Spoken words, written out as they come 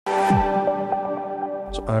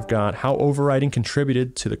So I've got how overriding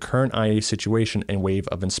contributed to the current IA situation and wave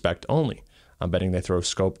of inspect only. I'm betting they throw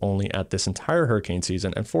scope only at this entire hurricane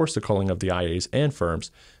season and force the culling of the IAs and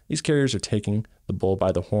firms. These carriers are taking the bull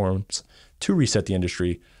by the horns to reset the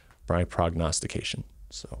industry by prognostication.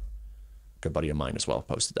 So a good buddy of mine as well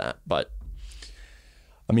posted that. But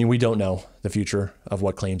I mean, we don't know the future of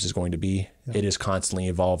what claims is going to be. Yeah. It is constantly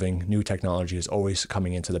evolving. New technology is always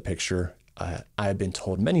coming into the picture. I have been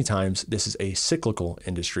told many times this is a cyclical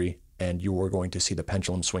industry, and you are going to see the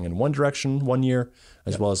pendulum swing in one direction one year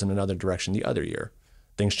as well as in another direction the other year.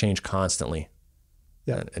 Things change constantly.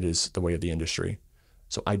 Yeah. It is the way of the industry.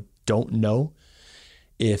 So I don't know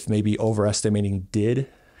if maybe overestimating did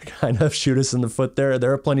kind of shoot us in the foot there.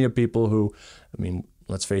 There are plenty of people who, I mean,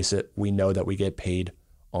 let's face it, we know that we get paid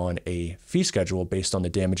on a fee schedule based on the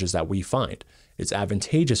damages that we find. It's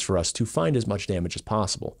advantageous for us to find as much damage as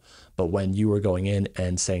possible. But when you are going in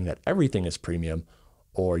and saying that everything is premium,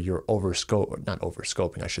 or you're not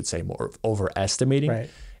overscoping, I should say, more overestimating, right,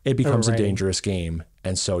 it becomes a dangerous game.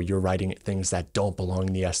 And so you're writing things that don't belong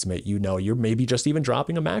in the estimate. You know, you're maybe just even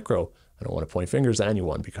dropping a macro. I don't want to point fingers at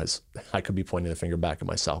anyone because I could be pointing the finger back at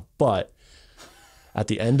myself. But at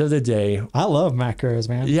the end of the day, I love macros,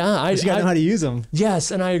 man. Yeah, you gotta know how to use them. Yes,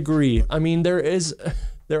 and I agree. I mean,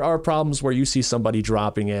 there are problems where you see somebody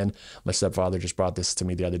dropping in. My stepfather just brought this to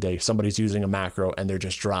me the other day. Somebody's using a macro and they're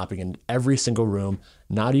just dropping in every single room,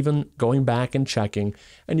 not even going back and checking.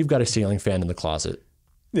 And you've got a ceiling fan in the closet.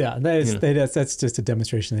 Yeah, that's just a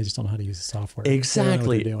demonstration. They just don't know how to use the software.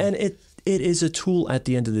 Exactly. And it is a tool at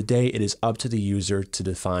the end of the day. It is up to the user to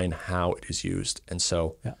define how it is used. And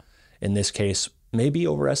so in this case, maybe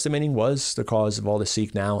overestimating was the cause of all the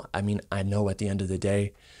seek now. I mean, I know at the end of the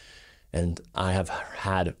day, and I have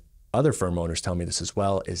had other firm owners tell me this as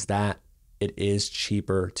well, is that it is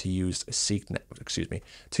cheaper to use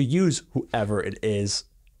to use whoever it is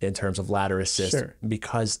in terms of ladder assist,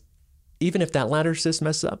 because even if that ladder assist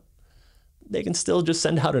messes up, they can still just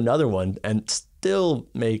send out another one and still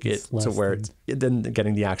make it to where it's then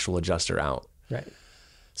getting the actual adjuster out. Right.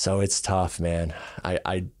 So it's tough, man.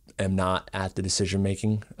 I am not at the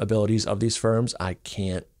decision-making abilities of these firms. I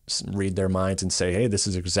can't read their minds and say, hey, this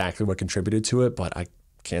is exactly what contributed to it, but I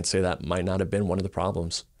can't say that might not have been one of the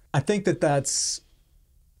problems. I think that's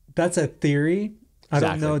a theory. Exactly. I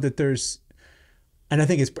don't know that there's, and I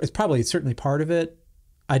think it's probably certainly part of it.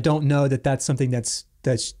 I don't know that that's something that's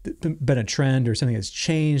been a trend or something that's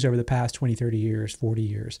changed over the past 20, 30 years, 40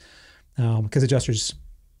 years, because adjusters,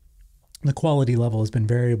 the quality level has been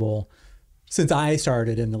variable since I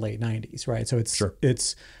started in the late 90s, right? So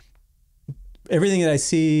it's everything that I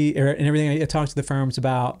see and everything I talk to the firms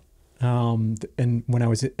about, and when I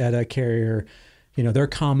was at a carrier, you know, their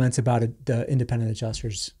comments about the independent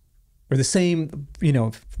adjusters are the same, you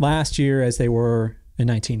know, last year as they were in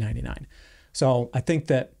 1999. So I think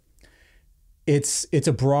that it's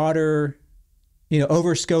a broader, you know,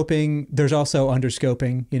 overscoping. There's also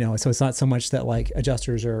underscoping, you know, so it's not so much that like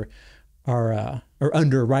adjusters are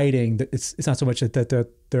underwriting. It's not so much that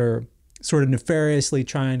they're sort of nefariously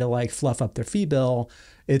trying to like fluff up their fee bill.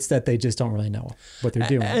 It's that they just don't really know what they're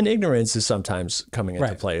doing. And ignorance is sometimes coming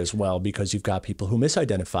into play as well, because you've got people who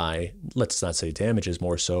misidentify, let's not say damages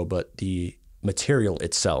more so, but the material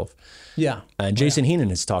itself. Yeah. And Jason Heenan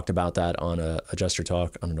has talked about that on Adjuster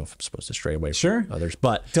Talk. I don't know if I'm supposed to stray away from others,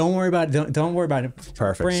 but don't worry about it. Don't worry about it.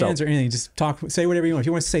 Perfect. Brands or anything. Just say whatever you want. If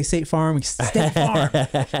you want to say State Farm, State Farm.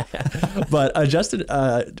 But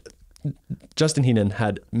Justin Heenan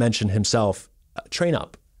had mentioned himself, train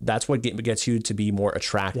up. That's what gets you to be more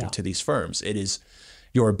attractive to these firms. It is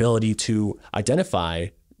your ability to identify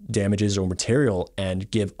damages or material and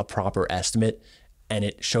give a proper estimate, and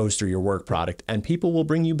it shows through your work product, and people will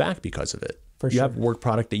bring you back because of it. You have work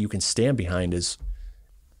product that you can stand behind is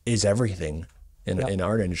everything in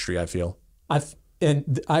our industry, I feel.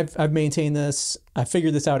 I've maintained this. I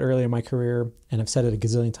figured this out early in my career, and I've said it a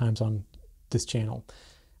gazillion times on this channel.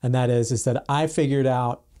 And that is that I figured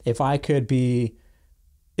out if I could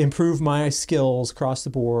improve my skills across the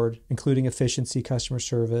board, including efficiency, customer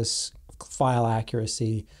service, file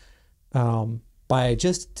accuracy, by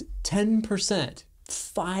just 10%,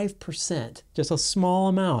 5%, just a small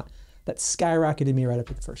amount, that skyrocketed me right up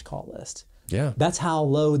to the first call list. Yeah. That's how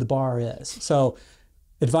low the bar is. So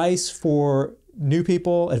advice for new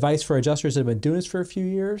people, advice for adjusters that have been doing this for a few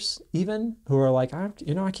years, even, who are like, I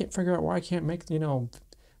can't figure out why I can't make,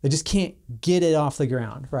 they just can't get it off the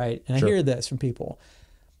ground, right? And I hear this from people.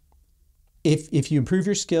 If you improve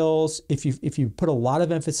your skills, if you put a lot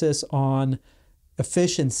of emphasis on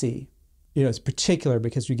efficiency, it's particular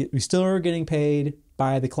because we still are getting paid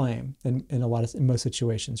by the claim in most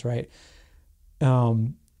situations, right?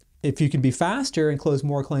 if you can be faster and close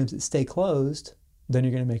more claims that stay closed, then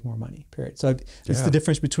you're going to make more money, period. So it's the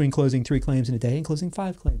difference between closing 3 claims in a day and closing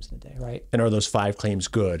 5 claims in a day, right? And are those 5 claims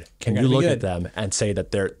good? Can you look at them and say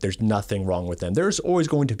that there's nothing wrong with them? There's always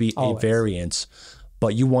going to be a variance,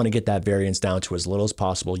 but you want to get that variance down to as little as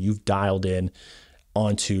possible. You've dialed in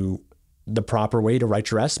onto the proper way to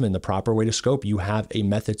write your estimate, the proper way to scope. You have a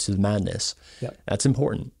method to the madness. Yep. That's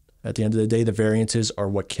important. At the end of the day, the variances are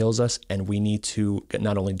what kills us, and we need to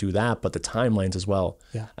not only do that, but the timelines as well.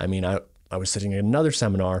 Yeah. I mean, I was sitting in another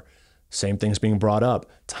seminar, same thing's being brought up.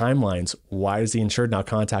 Timelines. Why is the insured not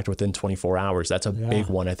contacted within 24 hours? That's a big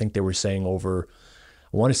one. I think they were saying over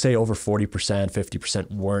 40%,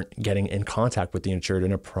 50% weren't getting in contact with the insured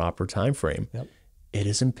in a proper time frame. Yep. It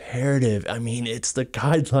is imperative. I mean, it's the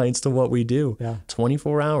guidelines to what we do. Yeah.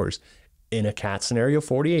 24 hours. In a cat scenario,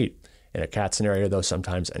 48. In a cat scenario, though,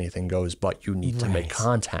 sometimes anything goes, but you need to make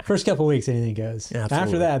contact. First couple of weeks, anything goes. Yeah,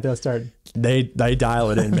 after that, they'll start. They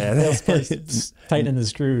dial it in, man. They'll start tightening the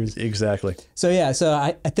screws. Exactly. So yeah, so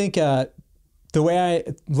I think the way I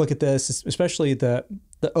look at this, especially the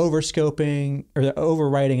overscoping or the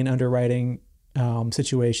overwriting and underwriting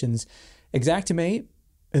situations, xactimate,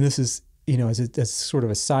 and this is as sort of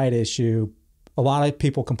a side issue. A lot of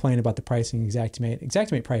people complain about the pricing xactimate.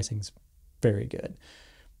 Xactimate pricing is very good.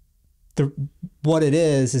 What it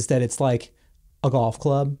is that it's like a golf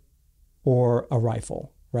club or a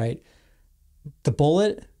rifle, right? The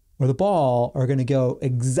bullet or the ball are going to go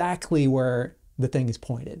exactly where the thing is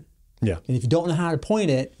pointed. Yeah. And if you don't know how to point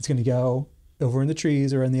it, it's going to go over in the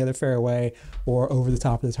trees or in the other fairway or over the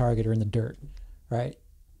top of the target or in the dirt, right?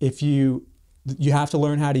 If you have to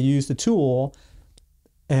learn how to use the tool,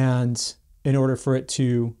 and in order for it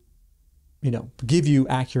to, give you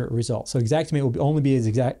accurate results. So xactimate will only be as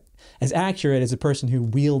accurate as the person who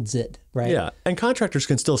wields it, right? Yeah, and contractors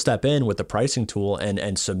can still step in with the pricing tool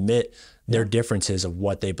and submit their differences of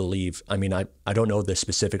what they believe. I mean, I don't know the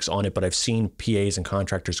specifics on it, but I've seen PAs and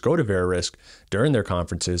contractors go to Verisk during their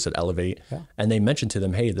conferences at Elevate, and they mention to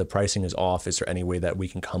them, hey, the pricing is off. Is there any way that we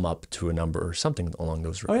can come up to a number or something along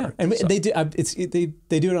those lines? Oh, yeah, and they do.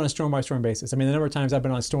 They do it on a storm-by-storm basis. I mean, the number of times I've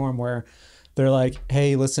been on a storm where they're like,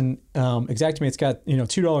 hey, listen, xactimate's got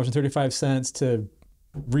 $2.35 to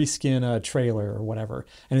reskin a trailer or whatever,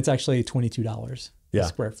 and it's actually $22 a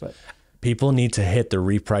square foot. People need to hit the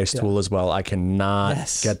reprice tool as well. I cannot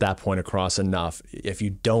get that point across enough. If you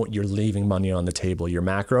don't, you're leaving money on the table. Your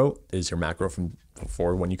macro is your macro from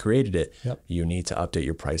before when you created it. Yep. You need to update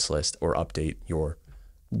your price list or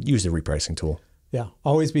use the repricing tool. Yeah,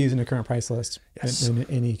 always be using the current price list in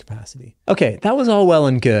any capacity. Okay, that was all well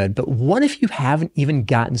and good, but what if you haven't even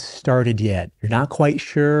gotten started yet? You're not quite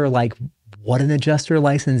sure what an adjuster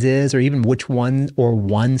license is, or even which one or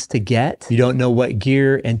ones to get. You don't know what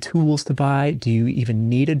gear and tools to buy. Do you even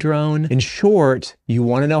need a drone? In short, you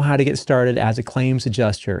want to know how to get started as a claims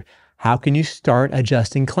adjuster. How can you start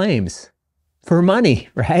adjusting claims? For money,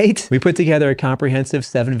 right? We put together a comprehensive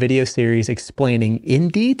 7-video series explaining in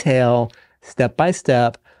detail, step by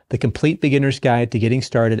step, the complete beginner's guide to getting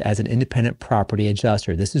started as an independent property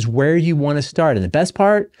adjuster. This is where you want to start. And the best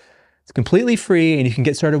part, it's completely free, and you can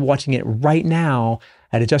get started watching it right now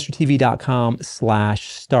at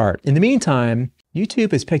adjustertv.com/start. In the meantime,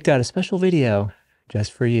 YouTube has picked out a special video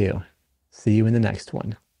just for you. See you in the next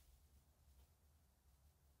one.